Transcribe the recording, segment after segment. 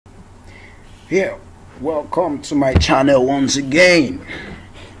Yeah, welcome to my channel once again.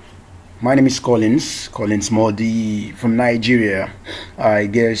 My name is Collins Modi from Nigeria. I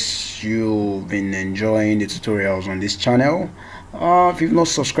guess you've been enjoying the tutorials on this channel. If you've not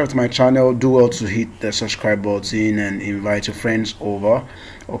subscribed to my channel, do well to hit the subscribe button and invite your friends over.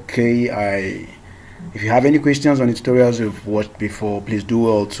 Okay, if you have any questions on the tutorials you've watched before, please do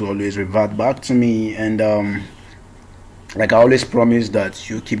well to always revert back to me. And like I always promise that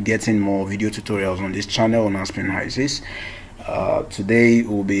you keep getting more video tutorials on this channel on Aspen HYSYS. Today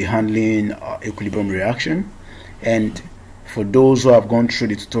we'll be handling equilibrium reaction, and for those who have gone through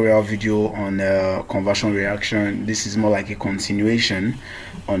the tutorial video on conversion reaction, this is more like a continuation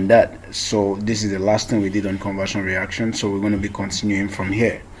on that. So this is the last thing we did on conversion reaction, so we're going to be continuing from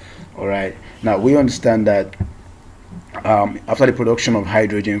here. All right, now we understand that after the production of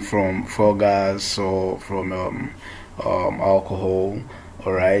hydrogen from fuel gas or from alcohol,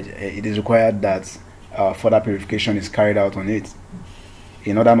 all right, it is required that further purification is carried out on it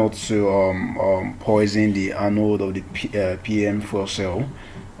in order not to poison the anode of the PM fuel cell.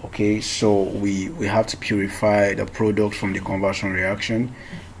 Okay, so we have to purify the product from the conversion reaction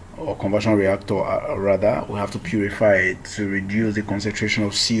or conversion reactor, rather. We have to purify it to reduce the concentration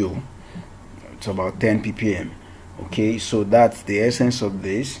of CO to about 10 ppm. Okay, so that's the essence of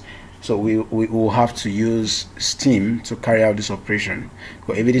this. So we will have to use steam to carry out this operation.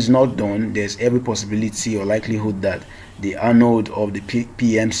 But if it is not done, there's every possibility or likelihood that the anode of the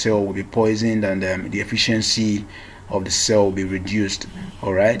PM cell will be poisoned, and the efficiency of the cell will be reduced.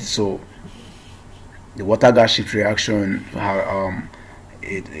 All right, so the water gas shift reaction,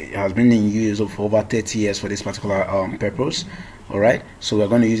 it has been in use for over 30 years for this particular purpose. All right, so we're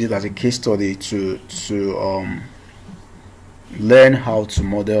going to use it as a case study to learn how to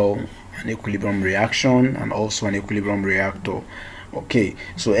model an equilibrium reaction and also an equilibrium reactor. Okay,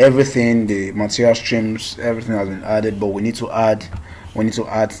 so everything, the material streams, everything has been added, but we need to add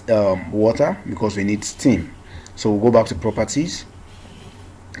water because we need steam. So we'll go back to properties.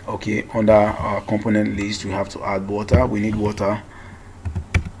 Okay, under our component list, we have to add water. We need water.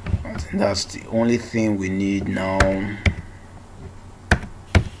 I think that's the only thing we need now.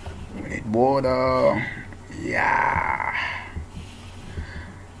 We need water. Yeah.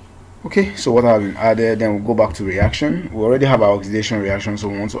 Okay, so water has been added. Then we'll go back to reaction. We already have our oxidation reaction, so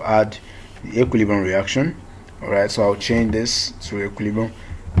we want to add the equilibrium reaction. All right, so I'll change this to equilibrium.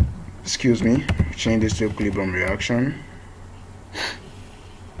 Excuse me, change this to equilibrium reaction.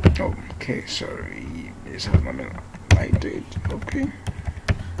 Okay, sorry, this has not been lighted. Okay,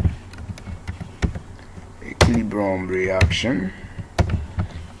 equilibrium reaction.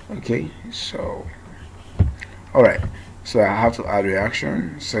 Okay, so all right. So I have to add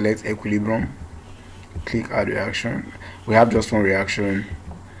reaction, select equilibrium, click add reaction. We have just one reaction.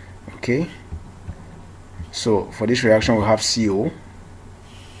 Okay, so for this reaction we have CO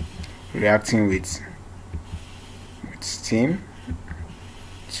reacting with steam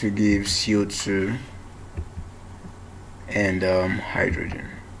to give CO2 and hydrogen.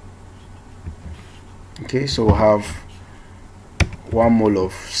 Okay, so we'll have 1 mole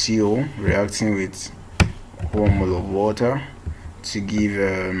of CO reacting with 1 mole of water to give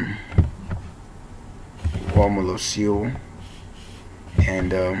 1 mole of CO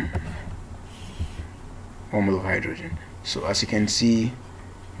and 1 mole of hydrogen. So as you can see,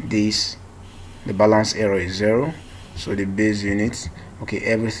 the balance error is 0. So the base unit, okay,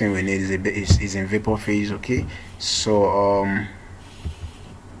 everything we need is in vapor phase. Okay, so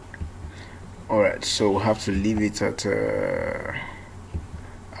all right, so we'll have to leave it at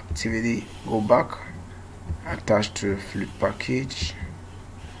activity, go back, attached to fluid package.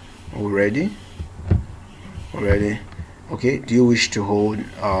 Already. Okay, do you wish to hold?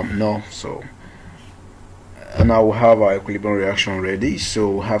 No. So now we have our equilibrium reaction ready, so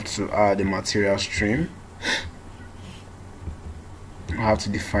we have to add the material stream. We have to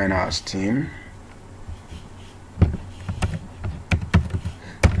define our steam.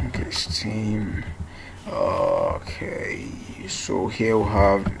 Okay, steam. Okay, so here we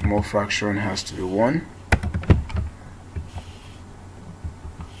have mole fraction has to be 1.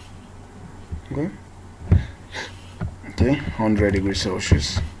 Okay, 100 degrees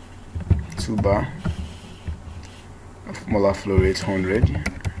Celsius, 2 bar of molar flow rate 100.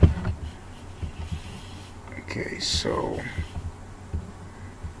 Okay, so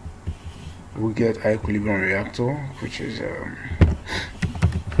we get our equilibrium reactor, which is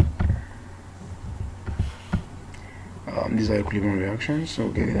these are equilibrium reactions, so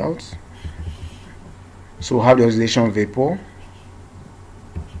we'll get it out. So we'll have the oxidation vapor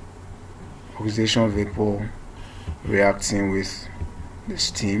reacting with the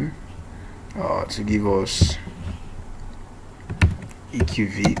steam. to give us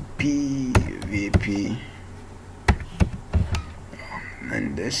EQVP, VP,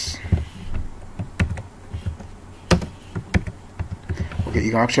 and this. Okay,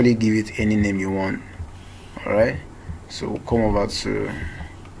 you can actually give it any name you want. Alright, so we'll come over to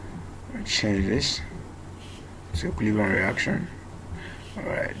change this to equilibrium reaction.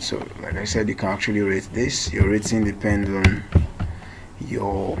 Alright, so like I said, you can actually rate this. Your rating depends on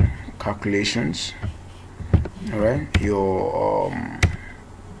your calculations. Alright, your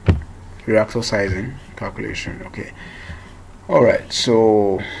reactor sizing calculation. Okay, alright,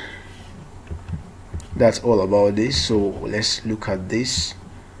 so that's all about this. So let's look at this,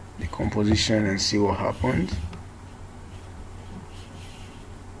 the composition, and see what happened.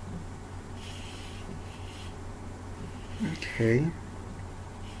 Okay,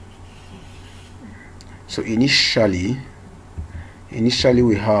 so initially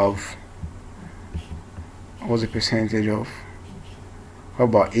we have, what's the percentage of,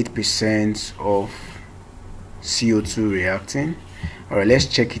 about 8% of CO2 reacting. Alright, let's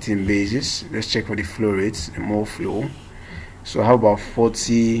check it in basis. Let's check for the flow rate, the mole flow. So how about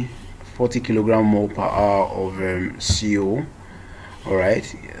 40 kilogram mole per hour of CO.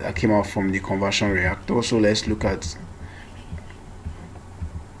 Alright, that came out from the conversion reactor. So let's look at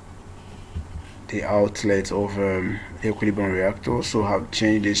the outlet of the equilibrium reactor. So I've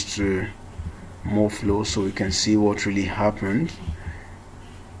changed this to mole flow so we can see what really happened.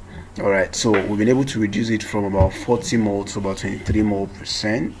 Alright, so we've been able to reduce it from about 40 mole to about 23 mole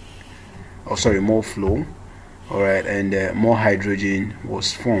percent, oh sorry, mole flow. Alright, and more hydrogen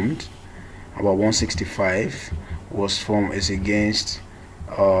was formed, about 165 was formed as against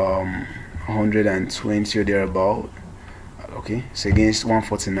 120 or thereabout. Okay, it's against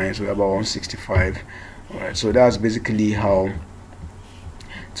 149, so about 165. Alright, so that's basically how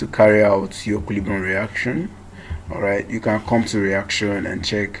to carry out your equilibrium reaction. Alright, you can come to reaction and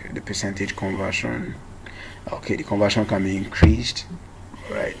check the percentage conversion. Okay, the conversion can be increased.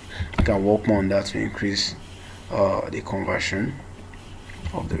 Alright, you can work more on that to increase the conversion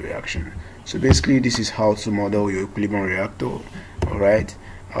of the reaction. So basically this is how to model your equilibrium reactor. Alright,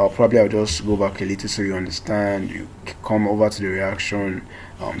 probably I'll just go back a little so you understand. You come over to the reaction,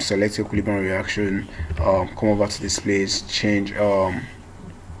 select your equilibrium reaction, come over to this place, change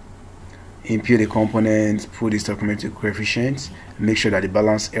impute the components, put the stoichiometric coefficients, make sure that the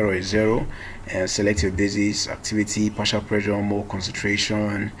balance error is 0, and select your basis, activity, partial pressure, mole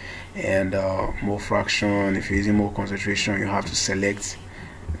concentration, and mole fraction. If you're using mole concentration, you have to select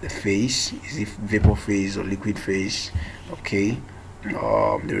the phase, is it vapor phase or liquid phase. Okay,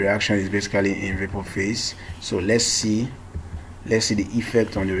 the reaction is basically in vapor phase. So let's see the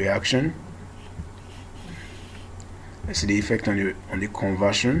effect on the reaction. Let's see the effect on the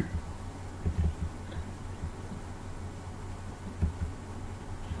conversion.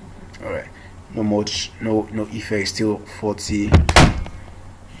 Alright, no effect, still 40.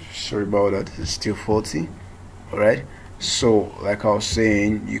 Sorry about that, it's still 40. Alright, so like I was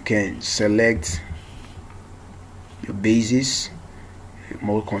saying, you can select your basis,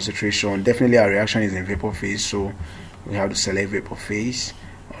 mole concentration. Definitely our reaction is in vapor phase, so we have to select vapor phase.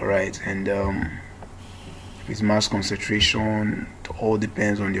 Alright, and with mass concentration, it all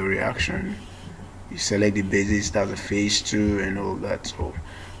depends on the reaction. You select the basis, that's a phase 2 and all that. So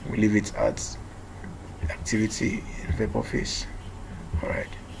we leave it at activity in vapor phase. Alright,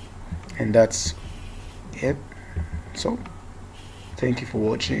 and that's it. So thank you for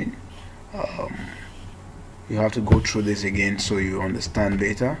watching. You have to go through this again so you understand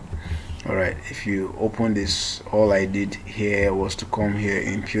better. Alright, if you open this, all I did here was to come here,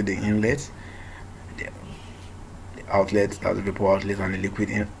 impute the inlet, the outlet, that's the vapor outlet, and the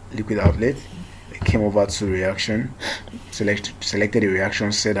liquid outlet. Came over to reaction, selected the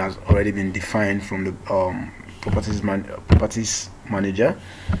reaction set has already been defined from the properties manager.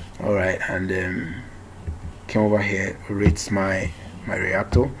 Alright, and came over here, rates my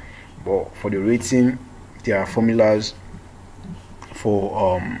reactor. But for the rating, there are formulas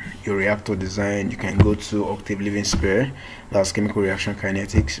for your reactor design. You can go to Octave Living Spare, that's chemical reaction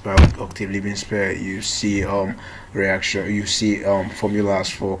kinetics. By Octave Living Spare, you see formulas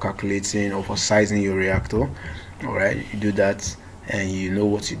for calculating or for sizing your reactor. Alright, you do that and you know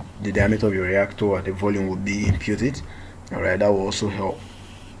what the diameter of your reactor and the volume will be imputed. Alright, that will also help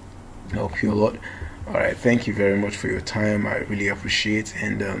you a lot. Alright, thank you very much for your time. I really appreciate,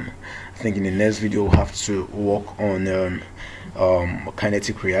 and I think in the next video we'll have to work on a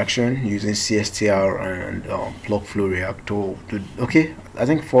kinetic reaction using CSTR and plug flow reactor. Okay, I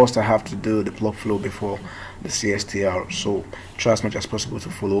think first I have to do the plug flow before the CSTR, so try as much as possible to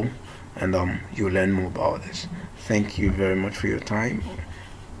follow, and you'll learn more about this. Thank you very much for your time.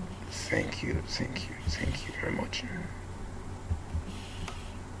 Thank you very much.